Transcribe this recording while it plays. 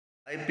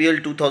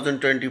IPL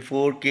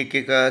 2024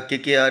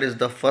 KKR is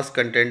the first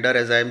contender,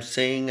 as I am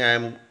saying. I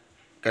am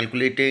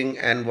calculating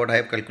and what I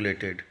have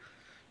calculated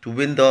to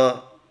win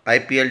the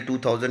IPL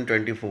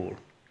 2024.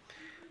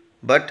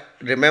 But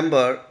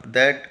remember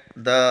that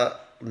the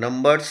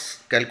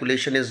numbers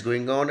calculation is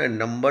going on and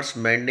numbers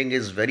mending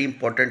is very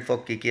important for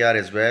KKR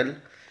as well.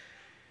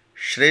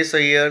 Shreyas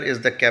Iyer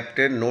is the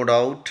captain, no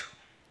doubt,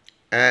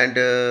 and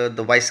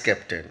the vice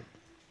captain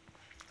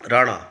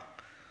Rana.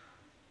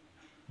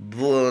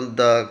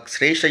 The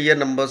Shreyas Iyer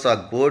numbers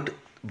are good,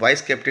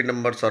 vice captain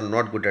numbers are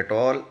not good at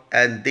all,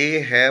 and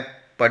they have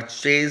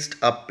purchased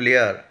a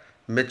player,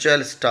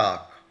 Mitchell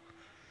Stark,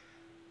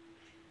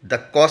 the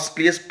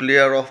costliest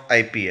player of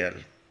IPL,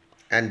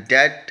 and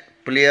that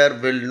player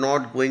will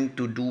not going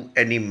to do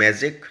any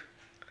magic.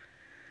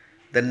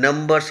 The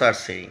numbers are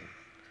saying.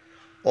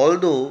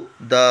 Although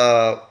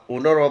the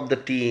owner of the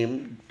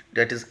team,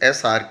 that is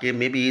SRK,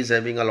 maybe he is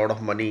having a lot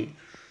of money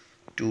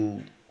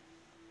to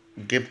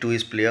give to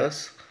his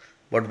players,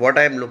 but what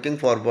I am looking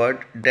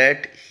forward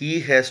that he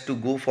has to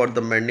go for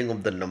the mending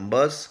of the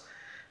numbers,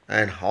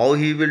 and how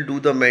he will do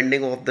the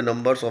mending of the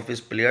numbers of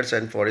his players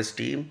and for his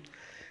team,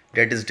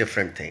 that is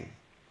different thing,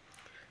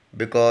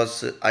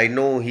 because I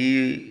know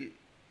he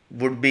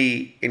would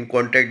be in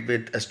contact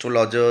with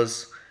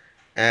astrologers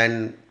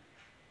and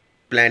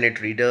planet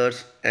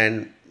readers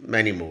and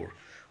many more.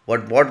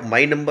 What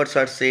my numbers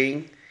are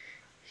saying,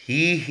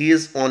 he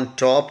is on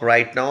top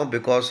right now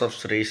because of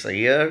Suresh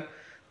Iyer.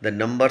 The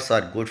numbers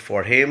are good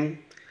for him,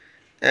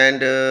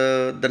 and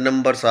the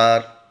numbers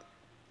are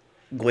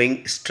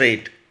going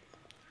straight.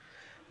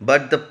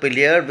 But the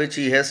player which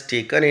he has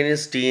taken in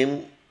his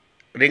team,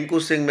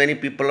 Rinku Singh, many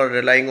people are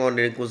relying on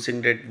Rinku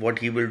Singh that what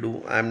he will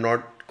do. I am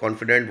not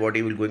confident what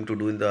he will going to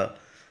do in the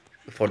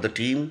for the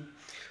team.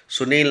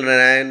 Sunil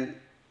Narayan,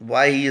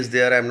 why he is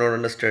there, I am not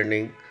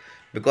understanding,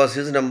 because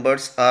his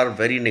numbers are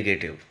very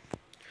negative.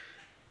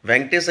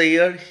 Venkatesh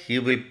Iyer, he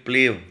will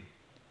play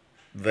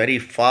very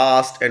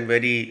fast and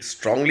very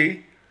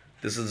strongly.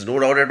 This is no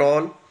doubt at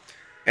all.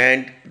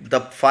 And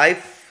the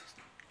 5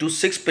 to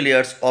 6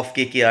 players of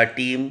KKR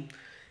team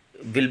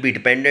will be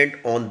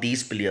dependent on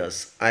these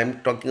players. I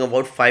am talking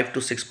about 5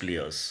 to 6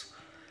 players.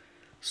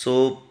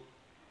 So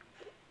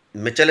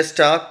Mitchell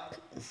Stark,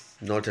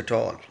 not at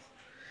all.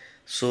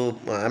 So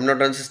I'm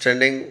not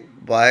understanding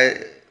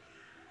why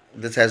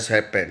this has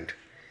happened.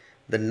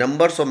 The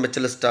numbers of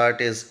Mr.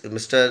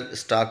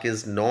 Stark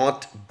is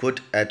not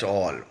good at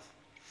all.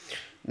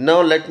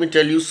 Now let me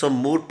tell you some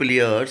more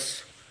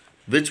players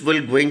which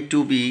will going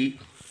to be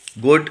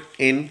good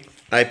in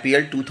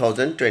IPL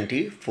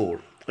 2024.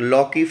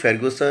 Lockie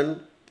Ferguson,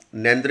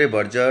 Nendre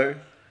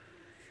Berger,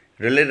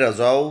 Rile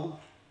Razau,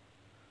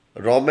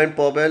 Roman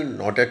Powell,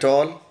 not at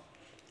all.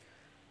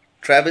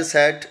 Travis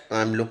Head,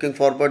 I'm looking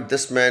forward.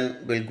 This man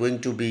will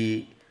going to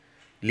be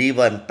leave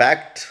an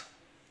impact.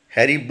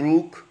 Harry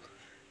Brook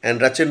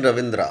and Rachin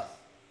Ravindra.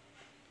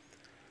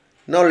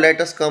 Now let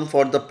us come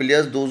for the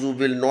players, those who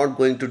will not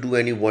going to do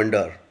any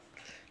wonder.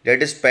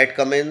 That is Pat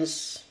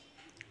Cummins,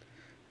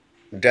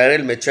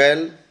 Daryl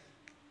Mitchell,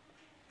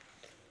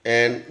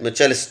 and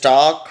Mitchell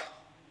Stark.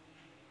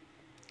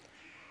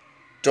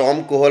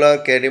 Tom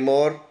Kohala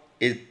Carrymore,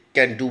 it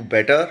can do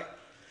better.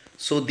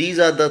 So these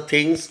are the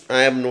things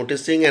I am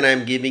noticing and I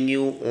am giving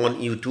you on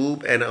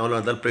YouTube and on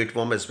other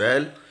platform as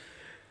well.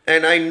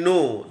 And I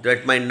know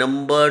that my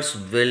numbers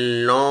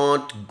will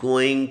not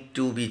going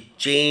to be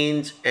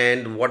changed,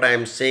 and what I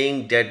am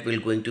saying that will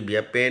going to be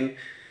happen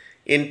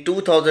in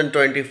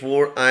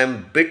 2024. I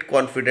am bit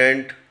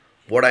confident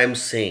what I am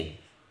saying.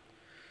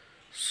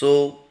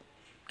 So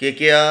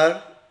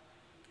KKR,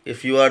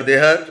 if you are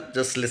there,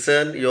 just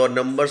listen. Your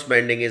numbers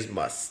bending is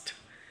must.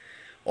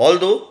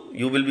 Although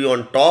you will be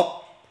on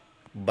top,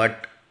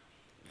 but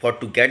for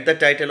to get the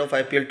title of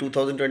IPL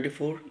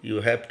 2024, you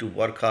have to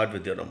work hard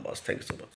with your numbers. Thank you so much.